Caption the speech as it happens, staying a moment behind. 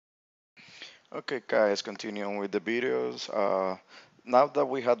Okay, guys, continuing with the videos. Now that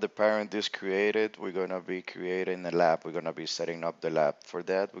we have the parent disk created, we're gonna be creating a lab. We're gonna be setting up the lab. For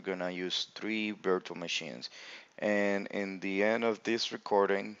that, we're gonna use three virtual machines. And in the end of this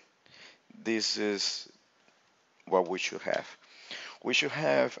recording, this is what we should have. We should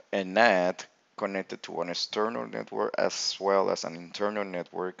have a NAT connected to an external network as well as an internal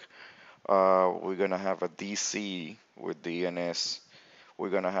network. We're gonna have a DC with DNS. We're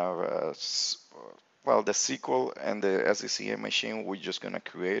gonna have well, the SQL and the SCCM machine, we're just gonna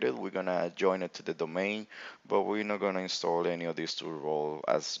create it. We're gonna join it to the domain, but we're not gonna install any of these two roles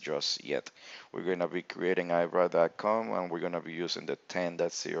as just yet. We're gonna be creating ibra.com and we're gonna be using the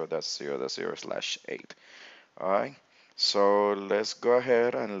 10.0.0.0/8. All right. So let's go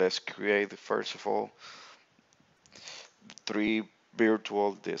ahead and let's create first of all three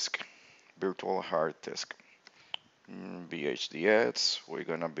virtual disk, virtual hard disk. VHDX. We're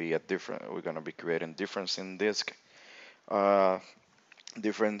gonna be creating difference in disk. Uh,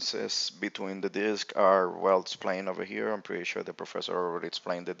 Differences between the disk are well explained over here. I'm pretty sure the professor already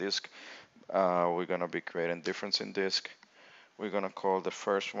explained the disk. We're gonna be creating difference in disk. We're gonna call the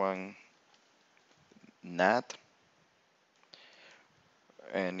first one NAT,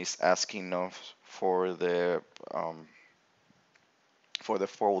 and it's asking us um, for the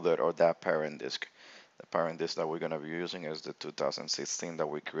folder or that parent disk. The parent disk that we're gonna be using is the 2016 that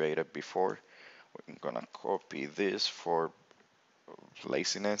we created before. We're gonna copy this for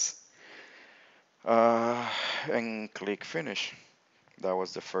laziness and click finish. That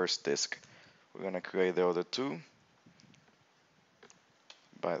was the first disk. We're gonna create the other two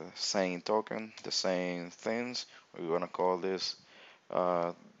by the same token, the same things. We're gonna call this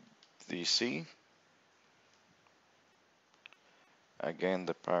uh, DC. Again,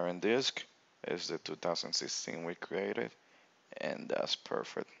 the parent disk is the 2016 we created, and that's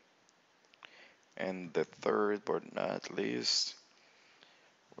perfect. And the third but not least,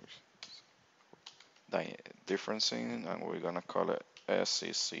 differencing, and we're gonna call it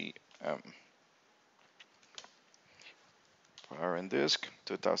SCCM. Parent disk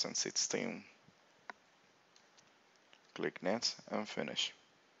 2016. Click next and finish.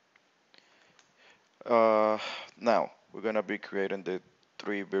 Uh, Now we're gonna be creating the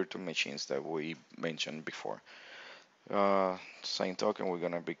three virtual machines that we mentioned before. Same token, we're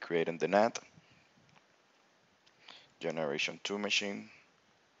gonna be creating the NAT generation 2 machine.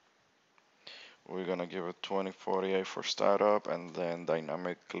 We're gonna give it 2048 for startup and then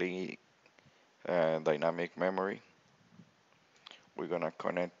dynamic memory. We're gonna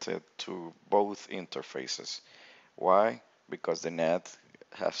connect it to both interfaces. Why? Because the NAT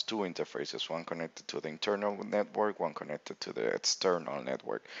has two interfaces, one connected to the internal network, one connected to the external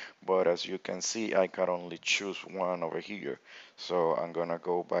network. But as you can see, I can only choose one over here. So I'm gonna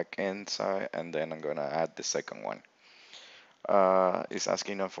go back inside and then I'm gonna add the second one. It's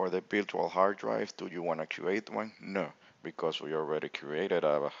asking us for the virtual hard drive. Do you want to create one? No, because we already created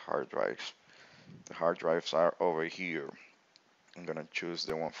our hard drives. The hard drives are over here. I'm gonna choose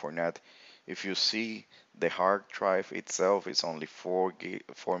the one for NAT. If you see, the hard drive itself is only 4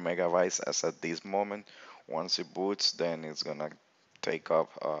 megabytes as at this moment. Once it boots, then it's gonna take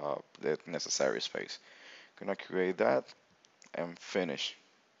up the necessary space. Gonna create that and finish.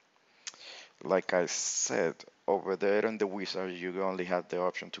 Like I said, over there in the wizard, you only have the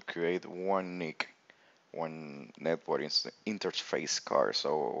option to create one NIC, one network interface card.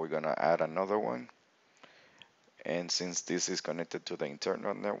 So we're gonna add another one. And since this is connected to the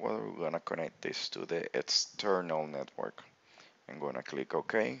internal network, we're gonna connect this to the external network. I'm gonna click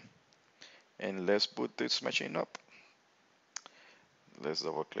OK, and let's boot this machine up. Let's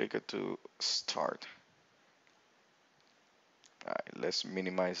double click it to start. All right, let's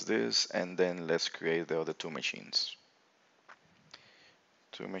minimize this, and then let's create the other two machines.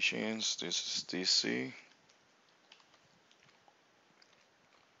 Two machines, this is DC,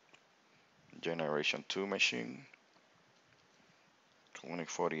 generation 2 machine,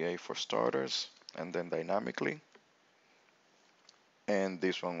 2048 for starters, and then dynamically. And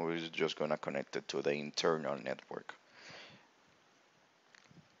this one we're just gonna connect it to the internal network.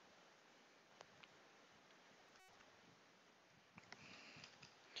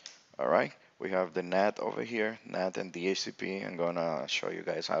 All right, we have the NAT over here, NAT and DHCP. I'm gonna show you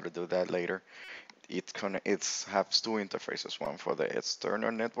guys how to do that later. It has two interfaces, one for the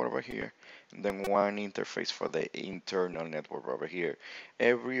external network over here, and then one interface for the internal network over here.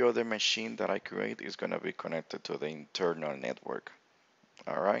 Every other machine that I create is gonna be connected to the internal network.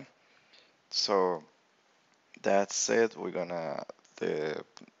 All right, so that's it.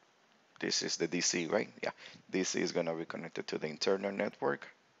 This is the DC, right? Yeah, DC is gonna be connected to the internal network.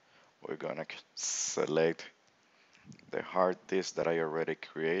 We're gonna select the hard disk that I already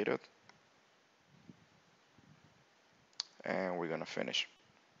created, and we're gonna finish.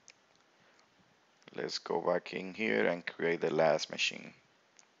 Let's go back in here and create the last machine.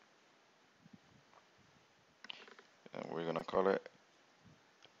 And we're gonna call it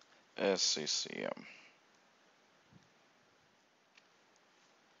SCCM.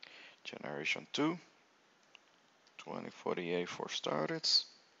 Generation 2, 2048 for starters.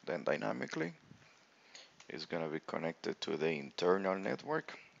 Then dynamically, it's gonna be connected to the internal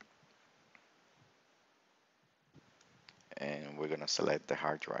network. And we're gonna select the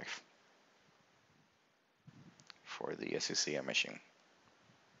hard drive for the SCCM machine.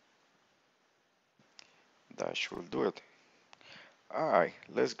 That should do it. Alright,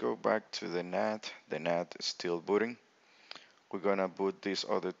 let's go back to the NAT. The NAT is still booting. We're gonna boot these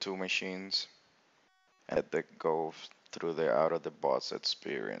other two machines and let them go through the out of the box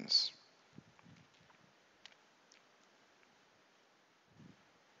experience.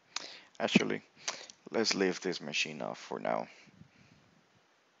 Actually, let's leave this machine off for now.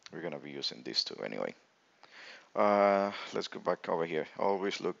 We're gonna be using these two anyway. Let's go back over here.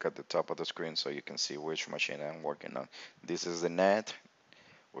 Always look at the top of the screen so you can see which machine I'm working on. This is the NAT.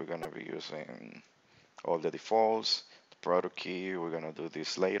 We're gonna be using all the defaults, the product key. We're gonna do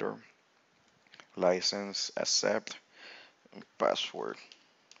this later. License, accept, and password.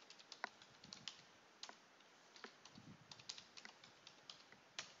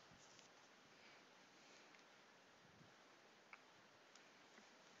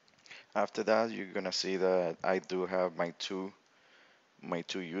 After that, you're gonna see that I do have my two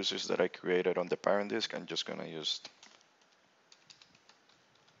users that I created on the parent disk. I'm just gonna use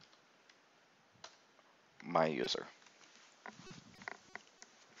my user.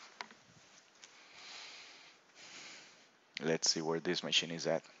 Let's see where this machine is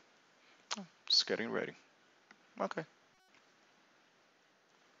at. It's getting ready. Okay.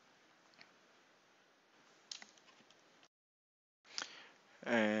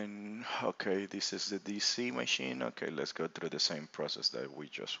 And okay, this is the DC machine. Okay, let's go through the same process that we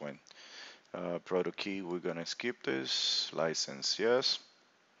just went. Product key, we're gonna skip this. License, yes.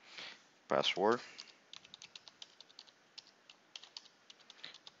 Password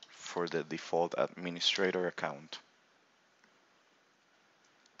for the default administrator account.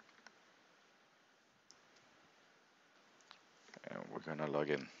 And we're gonna log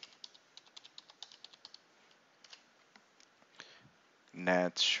in.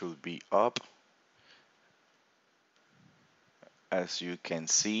 NAT should be up. As you can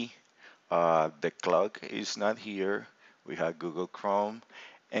see, the clock is not here. We have Google Chrome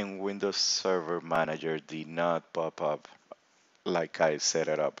and Windows Server Manager did not pop up like I set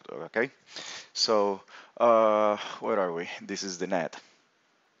it up. Okay, so where are we? This is the NAT.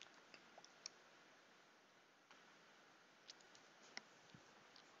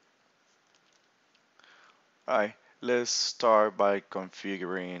 All right, let's start by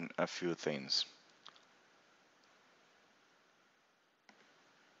configuring a few things.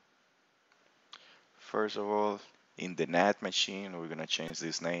 First of all, in the NAT machine, we're gonna change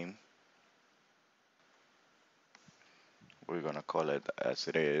this name. We're gonna call it as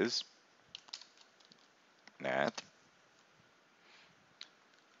it is, NAT.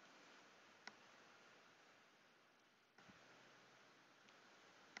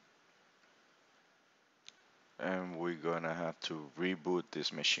 And we're gonna have to reboot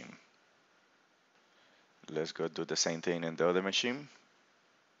this machine. Let's go do the same thing in the other machine.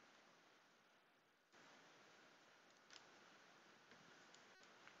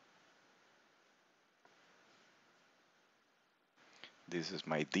 This is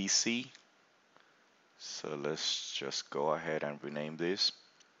my DC. So let's just go ahead and rename this.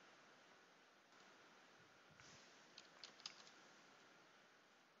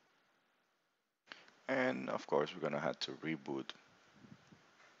 And of course, we're gonna have to reboot.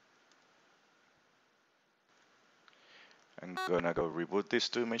 I'm gonna go reboot these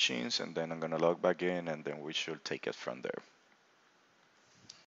two machines and then I'm gonna log back in and then we should take it from there.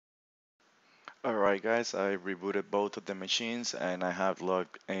 Alright guys, I rebooted both of the machines and I have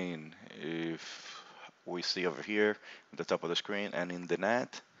logged in. If we see over here at the top of the screen and in the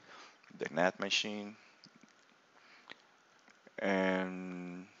NAT machine,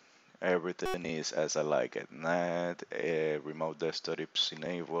 and everything is as I like it. NAT, remote desktop is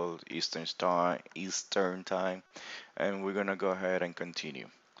enabled, Eastern time, and we're gonna go ahead and continue.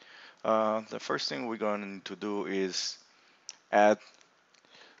 The first thing we're going to do is add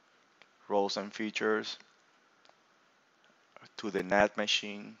roles and features to the NAT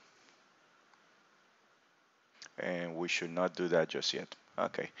machine, and we should not do that just yet.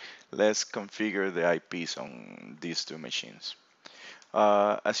 Okay, let's configure the IPs on these two machines.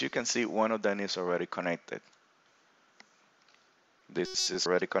 As you can see, one of them is already connected. This is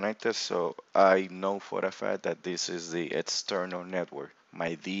already connected, so I know for a fact that this is the external network.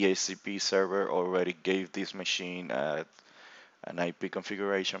 My DHCP server already gave this machine an IP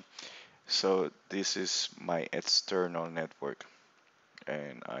configuration, so this is my external network,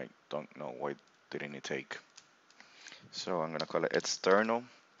 and I don't know why didn't it take. So I'm gonna call it external.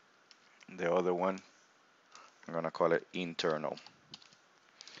 The other one, I'm gonna call it internal.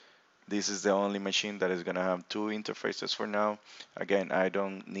 This is the only machine that is gonna have two interfaces for now. Again, I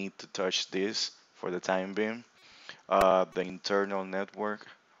don't need to touch this for the time being. The internal network,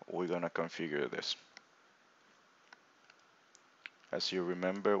 we're gonna configure this. As you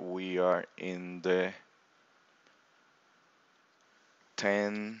remember, we are in the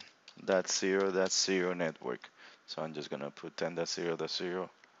 10.0.0 network. So I'm just gonna put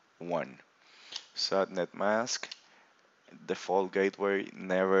 10.0.0.1. Subnet mask, default gateway,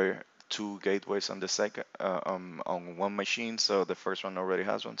 never two gateways on the second on one machine. So the first one already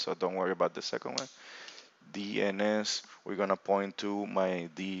has one, so don't worry about the second one. DNS, we're gonna point to my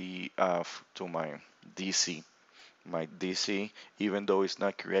to my DC. My DC, even though it's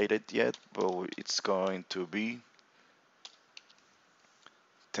not created yet, but it's going to be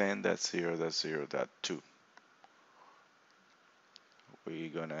 10.0.0.2. We're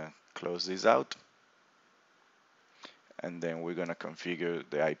gonna close this out, and then we're gonna configure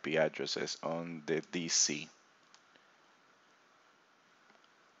the IP addresses on the DC.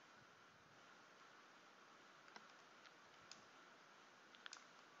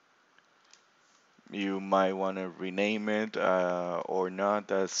 You might want to rename it or not.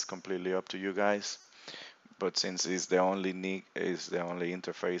 That's completely up to you guys. But since it's the only is the only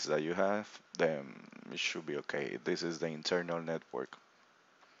interface that you have, then it should be okay. This is the internal network,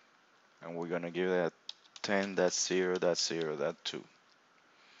 and we're gonna give that 10.0.0.2.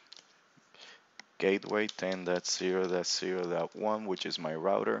 Gateway 10.0.0.1, which is my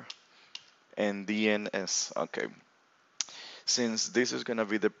router, and DNS. Okay, since this is gonna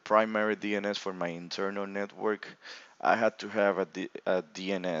be the primary DNS for my internal network, I had to have a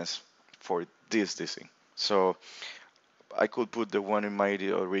DNS for this DC. So I could put the one in my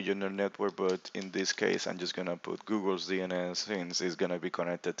original network, but in this case, I'm just gonna put Google's DNS since it's gonna be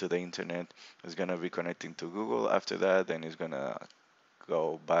connected to the internet. It's gonna be connecting to Google. After that, then it's gonna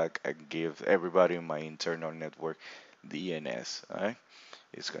go back and give everybody in my internal network DNS. Alright,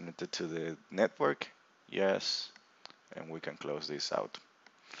 it's connected to the network. Yes, and we can close this out.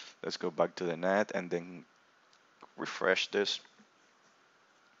 Let's go back to the net and then refresh this.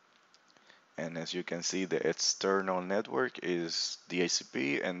 And as you can see, the external network is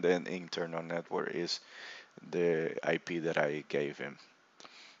DHCP, and then internal network is the IP that I gave him.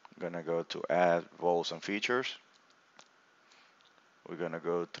 I'm gonna go to add roles and features. We're gonna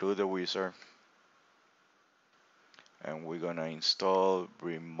go through the wizard, and we're gonna install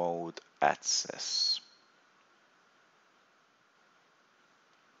remote access.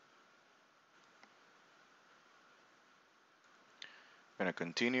 Gonna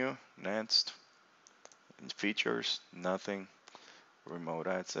continue, next. In features, nothing. Remote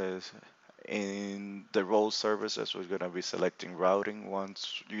access. In the role services, we're gonna be selecting routing.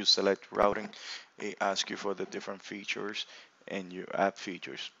 Once you select routing, it asks you for the different features and you add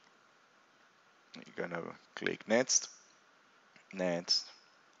features. You're gonna click next, next,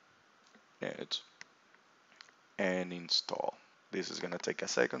 next, and install. This is gonna take a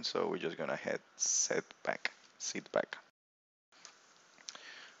second, so we're just gonna hit sit back.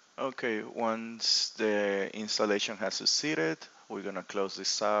 Okay, once the installation has succeeded, we're gonna close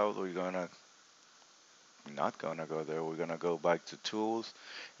this out. We're gonna not gonna go there. We're gonna go back to tools,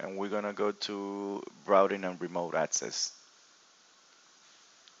 and we're gonna go to routing and remote access.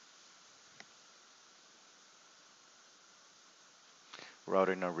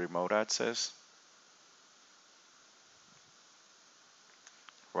 Routing and remote access.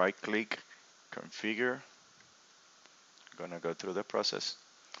 Right click, configure. Gonna go through the process.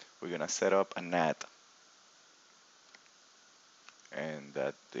 We're gonna set up a NAT, and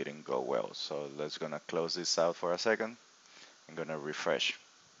that didn't go well. So let's gonna close this out for a second. I'm gonna refresh.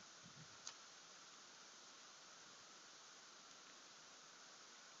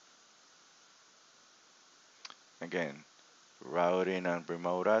 Again, routing and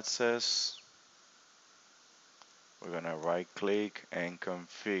remote access. We're gonna right click and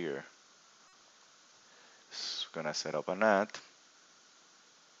configure. So gonna set up a NAT,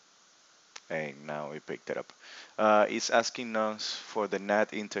 And now we picked it up. It's asking us for the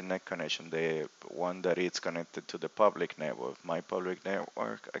NAT internet connection, the one that is connected to the public network. My public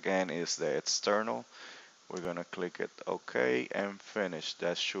network, again, is the external. We're gonna click it OK and finish.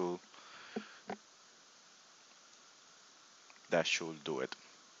 That should do it.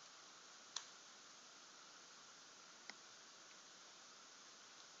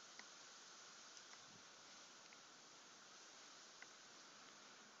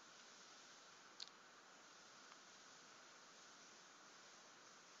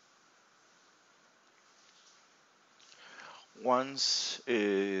 Once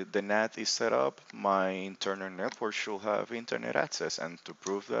the NAT is set up, my internal network should have internet access. And to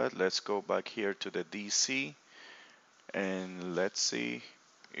prove that, let's go back here to the DC and let's see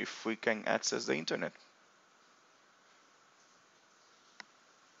if we can access the internet.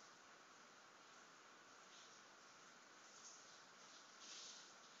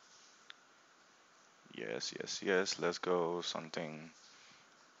 Yes, yes, yes. Let's go something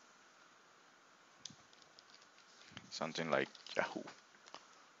like Yahoo.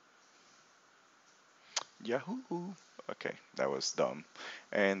 Yahoo. Okay, that was dumb.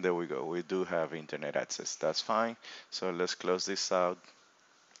 And there we go. We do have internet access. That's fine. So let's close this out.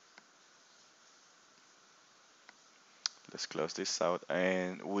 Let's close this out.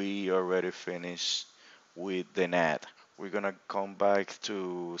 And we already finished with the NAT. We're gonna come back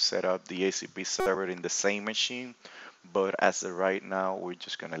to set up the ACP server in the same machine, but as of right now, we're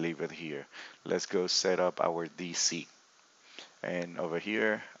just gonna leave it here. Let's go set up our DC. And over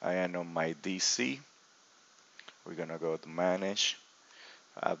here, I am on my DC. We're gonna go to manage,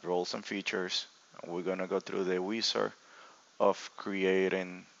 add roles and features. We're gonna go through the wizard of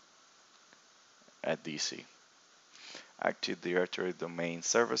creating a DC. Active Directory Domain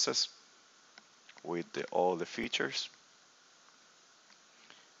Services with all the features.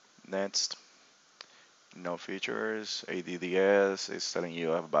 Next, no features. ADDS is telling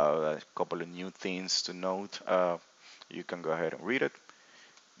you about a couple of new things to note. You can go ahead and read it.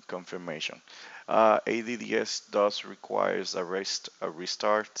 Confirmation. ADDS does requires a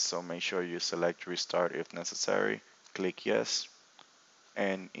restart, so make sure you select restart if necessary. Click yes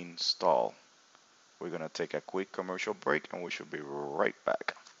and install. We're gonna take a quick commercial break and we should be right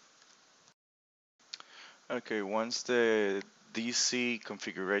back. Okay, once the DC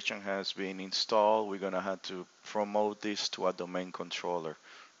configuration has been installed, we're gonna have to promote this to a domain controller.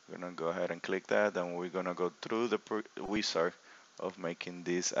 We're gonna go ahead and click that, and we're gonna go through the wizard of making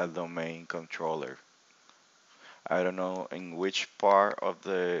this a domain controller. I don't know in which part of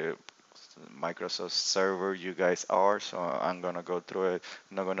the Microsoft server you guys are, so I'm gonna go through it.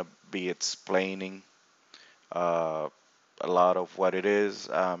 I'm not gonna be explaining uh, a lot of what it is.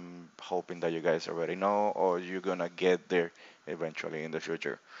 I'm hoping that you guys already know or you're gonna get there eventually in the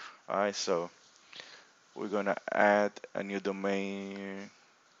future. Alright, so we're gonna add a new domain.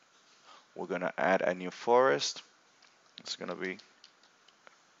 We're gonna add a new forest. It's gonna be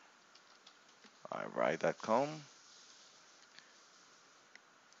alright.com.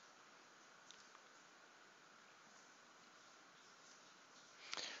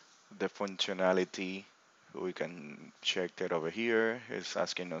 The functionality we can check it over here. It's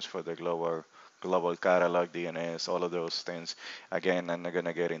asking us for the global catalog, DNS, all of those things. Again, I'm not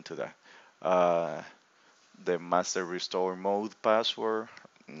gonna get into that. Uh, the master restore mode password.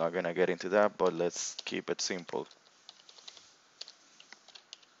 I'm not gonna get into that, but let's keep it simple.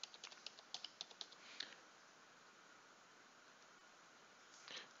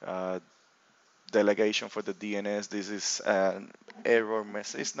 Uh, Delegation for the DNS. This is an error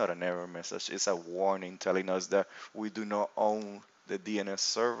message. It's not an error message. It's a warning telling us that we do not own the DNS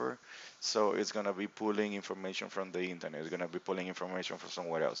server. So it's gonna be pulling information from the internet. It's gonna be pulling information from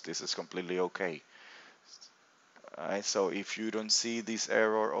somewhere else. This is completely okay. Alright, so if you don't see this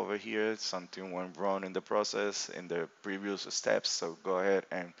error over here, something went wrong in the process in the previous steps. So go ahead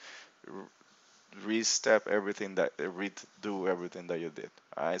and restep everything redo everything that you did.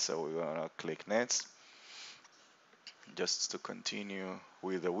 Alright, so we're gonna click next just to continue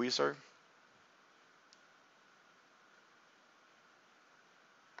with the wizard.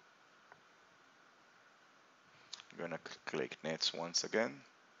 We're gonna click next once again.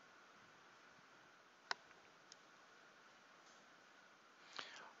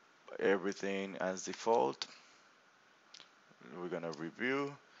 Everything as default. We're gonna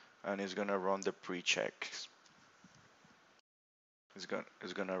review and it's gonna run the pre-checks. It's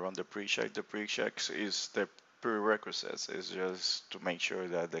gonna run the pre-check. The pre-checks is the prerequisites. It's just to make sure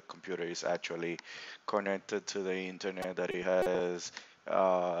that the computer is actually connected to the internet, that it has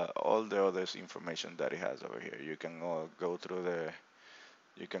all the other information that it has over here. You can go through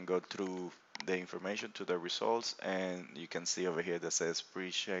You can go through the information to the results, and you can see over here that says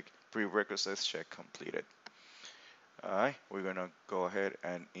pre-check prerequisites check completed. Alright, we're gonna go ahead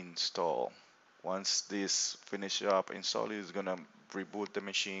and install. Once this finish up installing, it's gonna reboot the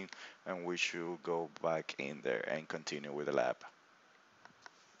machine, and we should go back in there and continue with the lab.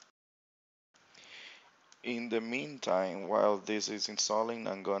 In the meantime, while this is installing,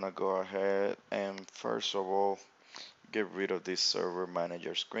 I'm gonna go ahead and first of all get rid of this server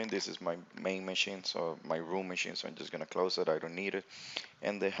manager screen. This is my main machine, so my room machine, so I'm just gonna close it. I don't need it.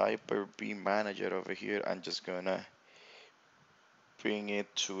 And the Hyper-V manager over here, I'm just gonna bring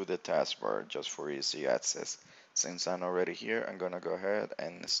it to the taskbar just for easy access. Since I'm already here, I'm gonna go ahead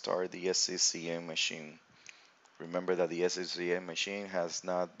and start the SCCM machine. Remember that the SCCM machine has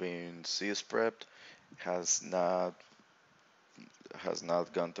not been sys prepped, has not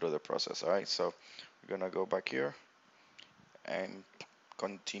gone through the process. Alright, so we're gonna go back here and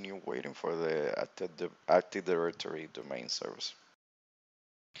continue waiting for the Active Directory domain service.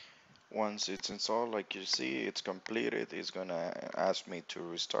 Once it's installed, like you see, it's completed. It's gonna ask me to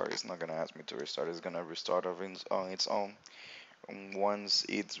restart. It's not gonna ask me to restart. It's gonna restart on its own. And once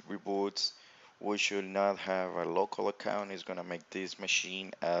it reboots, we should not have a local account. It's gonna make this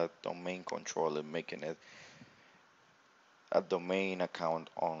machine a domain controller, making it a domain account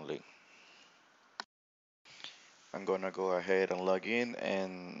only. I'm gonna go ahead and log in,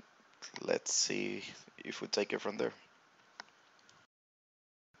 and let's see if we take it from there.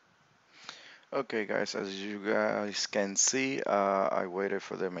 Okay guys, as you guys can see, I waited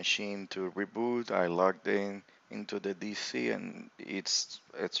for the machine to reboot. I logged in into the DC, and it's,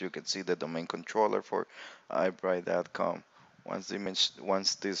 as you can see, the domain controller for iBright.com.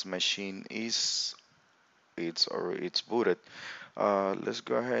 Once this machine is it's booted, let's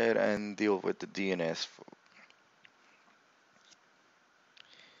go ahead and deal with the DNS.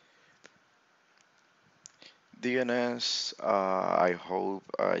 DNS, I hope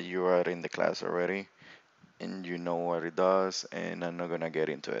you are in the class already and you know what it does, and I'm not gonna get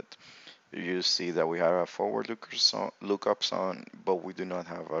into it. You see that we have a forward lookup sum, but we do not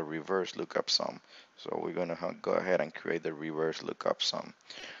have a reverse lookup sum. So we're gonna go ahead and create the reverse lookup sum.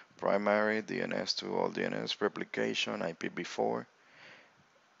 Primary DNS to all DNS replication IPv4,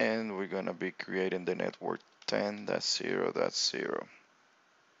 and we're gonna be creating the network 10.0.0.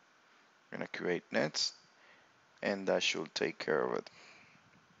 We're gonna create nets, and that should take care of it.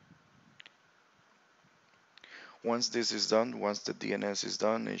 Once this is done, once the DNS is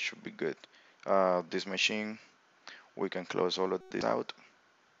done, it should be good. This machine, we can close all of this out.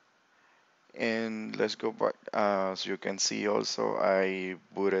 And let's go back. As you can see also, I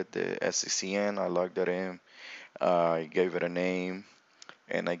booted the SCCM, I logged it in, I gave it a name,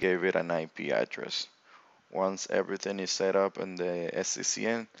 and I gave it an IP address. Once everything is set up in the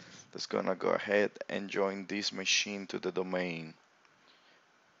SCCM, let's gonna go ahead and join this machine to the domain.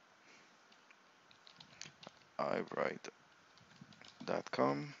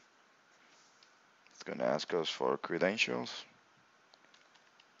 iWrite.com. It's gonna ask us for credentials.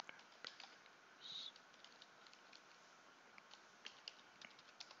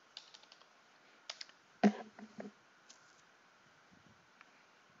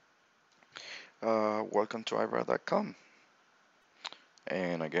 Welcome to iWrite.com.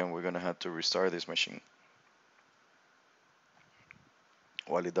 And again, we're gonna have to restart this machine.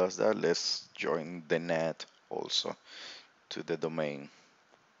 While it does that, let's join the NAT also to the domain.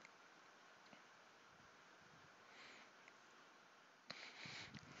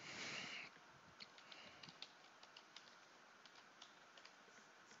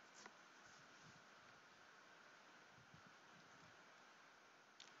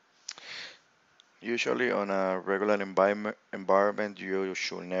 Usually on a regular environment, you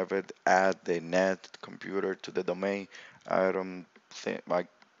should never add the NAT computer to the domain. I don't think, I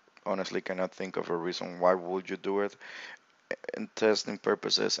honestly cannot think of a reason why would you do it. In testing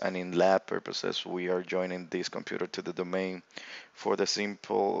purposes and in lab purposes, we are joining this computer to the domain for the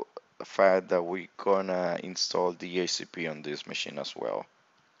simple fact that we're gonna install the HCP on this machine as well,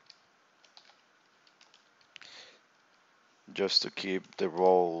 just to keep the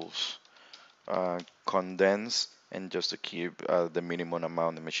roles condensed and just to keep the minimum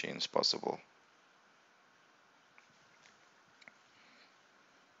amount of machines possible.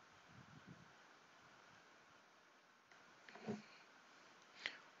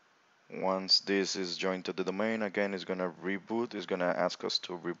 Once this is joined to the domain, again, it's gonna reboot. It's gonna ask us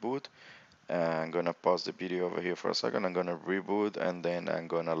to reboot. I'm gonna pause the video over here for a second. I'm gonna reboot, and then I'm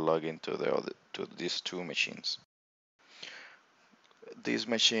gonna log into to these two machines. this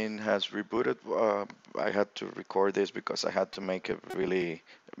machine has rebooted. I had to record this because I had to make it really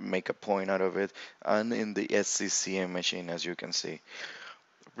make a point out of it. And in the SCCM machine, as you can see,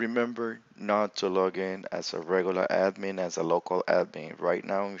 remember not to log in as a regular admin, as a local admin. Right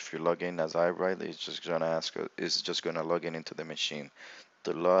now, if you log in as I write, it's just gonna log in into the machine.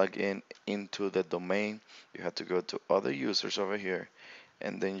 To log in into the domain, you have to go to other users over here,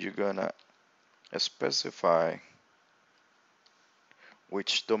 and then you're gonna specify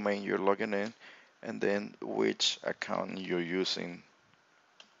which domain you're logging in, and then which account you're using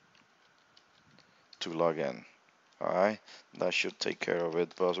to log in. Alright, that should take care of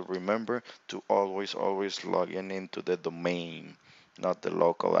it. But remember to always log in into the domain, not the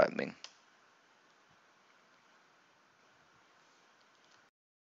local admin.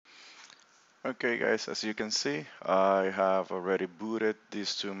 Okay guys, as you can see, I have already booted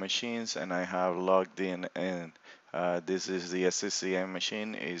these two machines and I have logged in, and this is the SCCM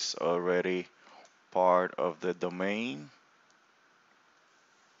machine, is already part of the domain,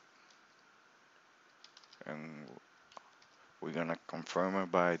 and we're gonna confirm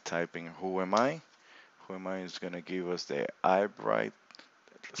it by typing who am I. Who am I is gonna give us the iBright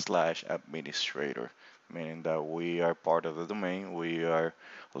slash administrator, meaning that we are part of the domain, we are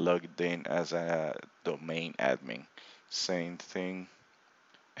logged in as a domain admin. Same thing,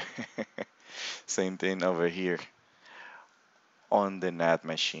 same thing over here on the NAT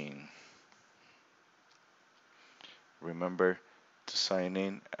machine. Remember to sign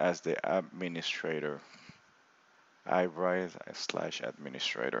in as the administrator, iBright slash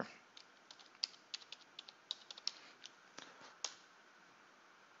administrator.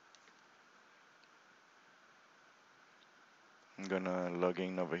 I'm gonna log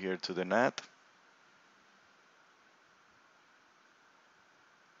in over here to the NAT.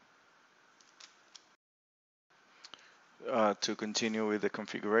 To continue with the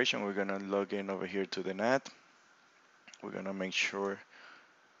configuration, we're gonna log in over here to the NAT. We're gonna make sure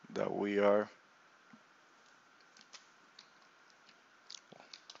that we are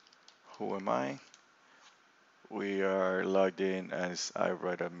who am I? We are logged in as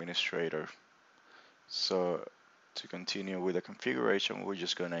iWrite administrator. So to continue with the configuration, we're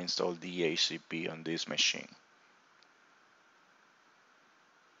just gonna install DHCP on this machine.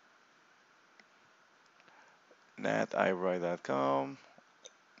 natiwrite.com.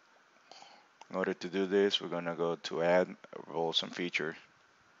 In order to do this, we're gonna go to add roles and feature,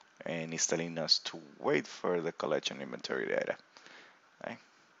 and it's telling us to wait for the collection inventory data. Okay?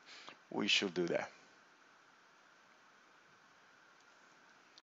 We should do that.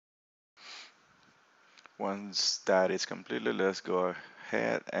 Once that is completed, let's go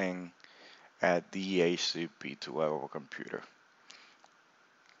ahead and add DHCP to our computer.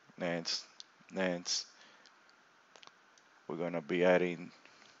 Next, next, we're gonna be adding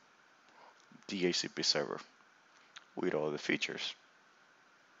DHCP server with all the features.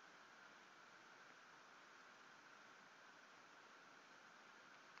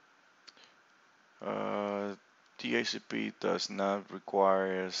 Uh, DHCP does not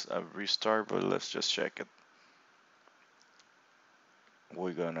require a restart, but let's just check it.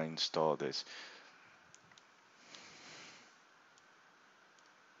 We're gonna install this.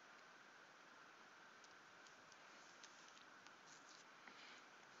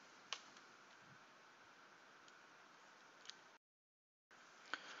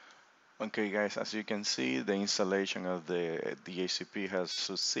 Okay guys, as you can see, the installation of the DHCP has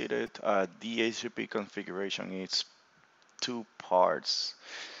succeeded. DHCP configuration is two parts.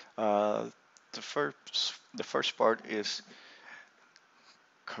 Uh, the first part is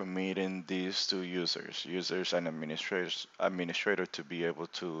committing these to users and administrator to be able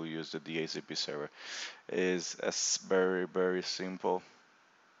to use the DHCP server. Is very simple.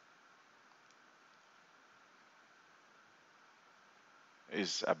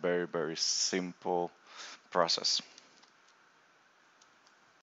 Is a very simple process.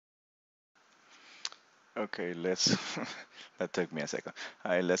 Okay, let's that took me a second.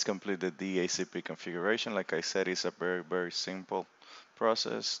 All right, let's complete the DHCP configuration. Like I said, it's a very simple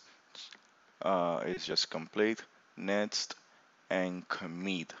process. It's just complete, next, and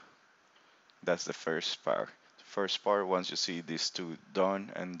commit. That's the first part. First part, once you see these two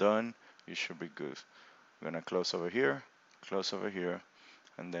done and done, you should be good. I'm gonna close over here,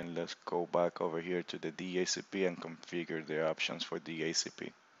 and then let's go back over here to the DHCP and configure the options for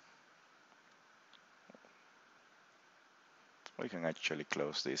DHCP. We can actually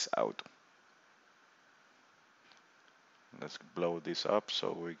close this out. Let's blow this up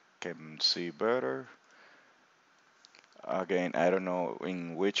so we can see better. Again, I don't know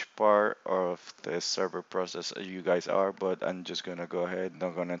in which part of the server process you guys are, but I'm just gonna go ahead.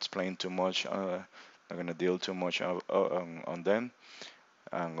 Not gonna explain too much. Not gonna deal too much on them.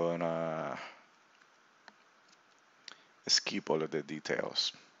 I'm gonna skip all of the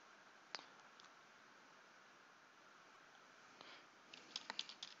details.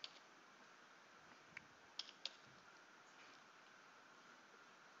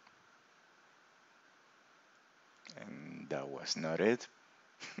 And that was not it.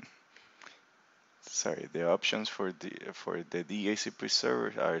 Sorry, the options for the DHCP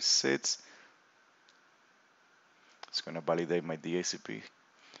server are sits. It's gonna validate my DHCP.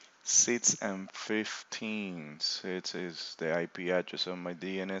 Sits and 15. Sits is the IP address of my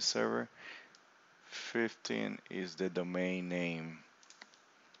DNS server. 15 is the domain name.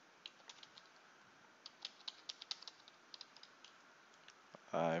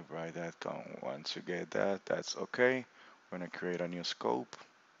 I write that down. Once you get that, that's okay. We're gonna create a new scope.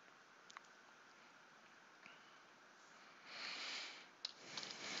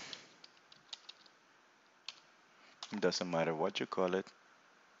 It doesn't matter what you call it.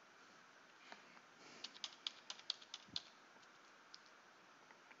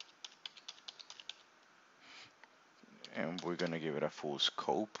 And we're gonna give it a full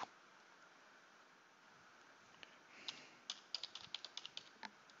scope.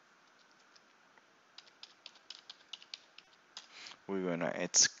 We're gonna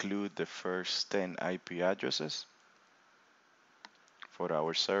exclude the first 10 IP addresses for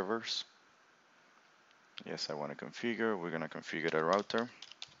our servers. Yes, I want to configure. We're gonna configure the router.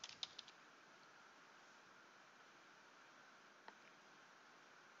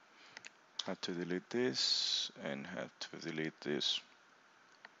 Have to delete this and have to delete this.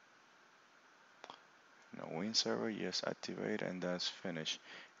 No win server, yes, activate, and that's finished.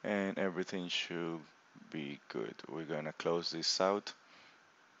 And everything should be good. We're gonna close this out.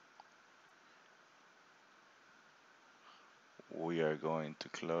 We are going to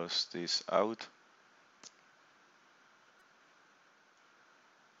close this out.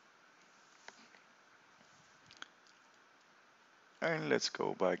 And let's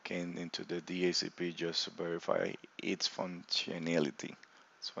go back into the DHCP just to verify its functionality.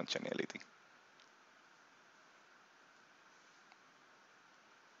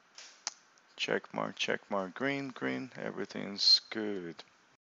 Check mark, green, green, everything's good.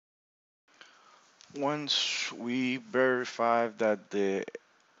 Once we verify that the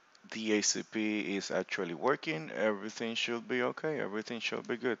DHCP is actually working, everything should be okay, everything should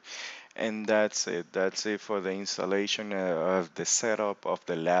be good. And that's it. That's it for the installation of the setup of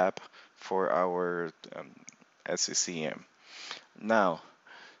the lab for our SCCM. Now,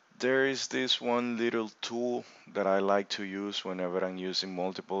 there is this one little tool that I like to use whenever I'm using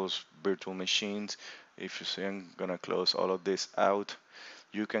multiple virtual machines. If you see, I'm gonna close all of this out.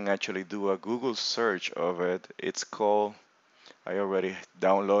 You can actually do a Google search of it. It's called, I already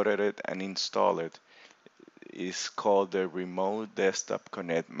downloaded it and installed it. It's called the Remote Desktop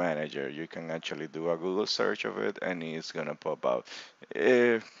Connect Manager. You can actually do a Google search of it and it's gonna pop out.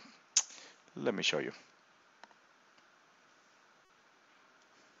 Eh, Let me show you.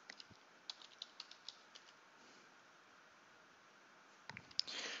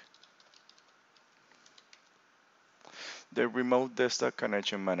 The Remote Desktop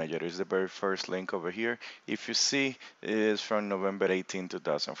Connection Manager is the very first link over here. If you see, it is from November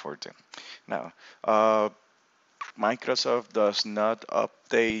 18, 2014. Now, Microsoft does not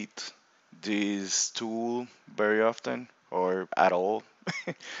update this tool very often or at all,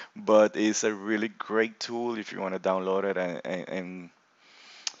 but it's a really great tool if you want to download it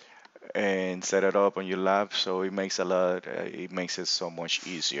and set it up on your lab. So it makes it so much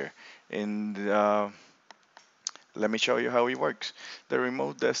easier. And let me show you how it works. The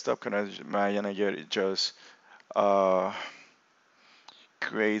Remote Desktop Connection Manager just uh,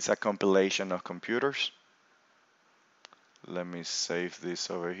 creates a compilation of computers. Let me save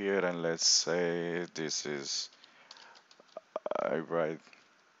this over here and let's say this is iWrite.com.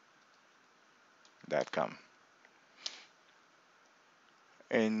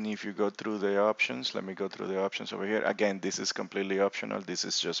 And if you go through the options, let me go through the options over here. Again, this is completely optional. This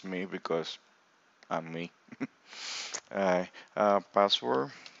is just me because I'm me. Alright,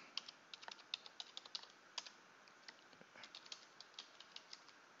 password,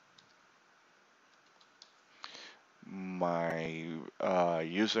 my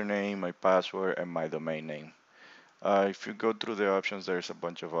username, my password, and my domain name. If you go through the options, there's a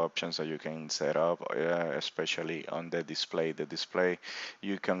bunch of options that you can set up, especially on the display. The display,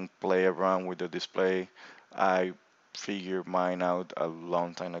 you can play around with the display. I figured mine out a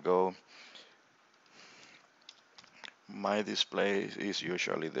long time ago. My display is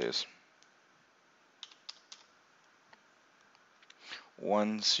usually this.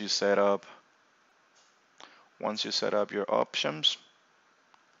 Once you set up your options,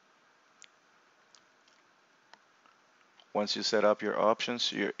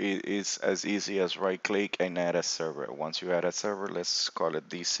 it is as easy as right click and add a server. Once you add a server, let's call it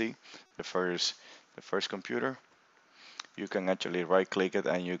DC, the first computer, you can actually right click it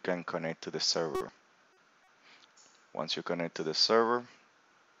and you can connect to the server. Once you connect to the server,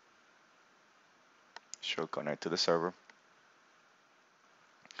 should connect to the server.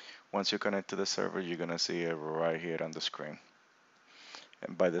 Once you connect to the server, you're gonna see it right here on the screen.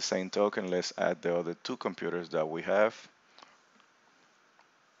 And by the same token, let's add the other two computers that we have.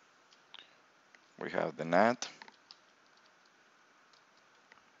 We have the NAT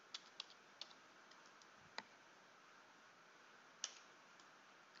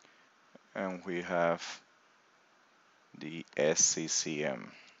and we have the SCCM.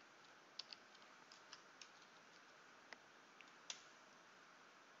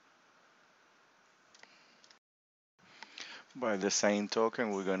 By the same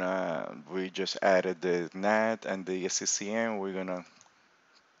token, we just added the NAT and the SCCM. We're gonna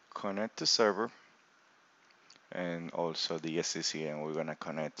connect to server, and also the SCCM, we're gonna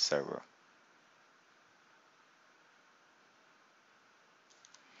connect server.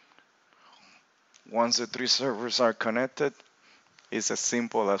 Once the three servers are connected, it's as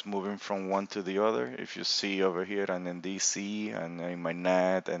simple as moving from one to the other. If you see over here and then DC and then my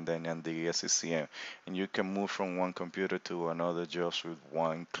NAT and then on the SCCM, and you can move from one computer to another just with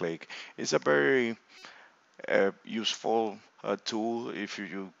one click. It's a very useful tool if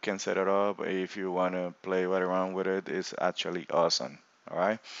you can set it up. If you want to play right around with it, it's actually awesome. All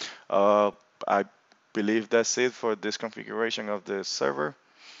right. I believe that's it for this configuration of the server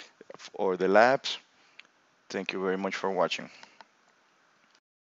or the labs. Thank you very much for watching.